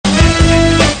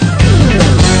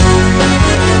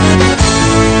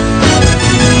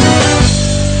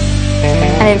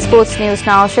In sports news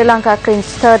now, Sri Lanka clinched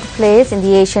third place in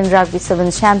the Asian Rugby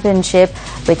 7's Championship,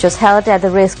 which was held at the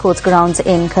racecourse grounds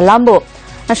in Colombo.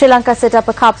 Now, Sri Lanka set up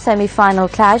a cup semi-final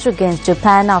clash against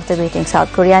Japan after beating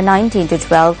South Korea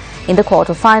 19-12 in the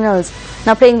quarter-finals.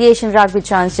 Now, playing the Asian Rugby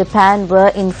Giants, Japan were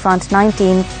in front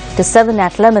 19-7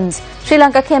 at Lemons. Sri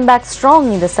Lanka came back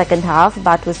strong in the second half,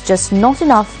 but was just not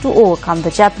enough to overcome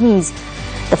the Japanese.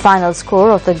 The final score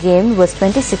of the game was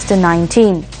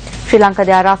 26-19. Sri Lanka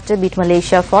thereafter beat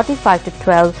Malaysia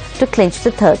 45-12 to clinch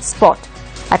the third spot.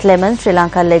 At Lemons, Sri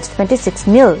Lanka led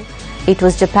 26-0. It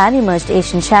was Japan emerged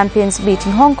Asian champions,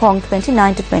 beating Hong Kong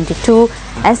 29-22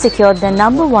 and secured their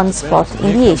 #1 spot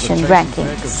in the Asian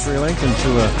rankings.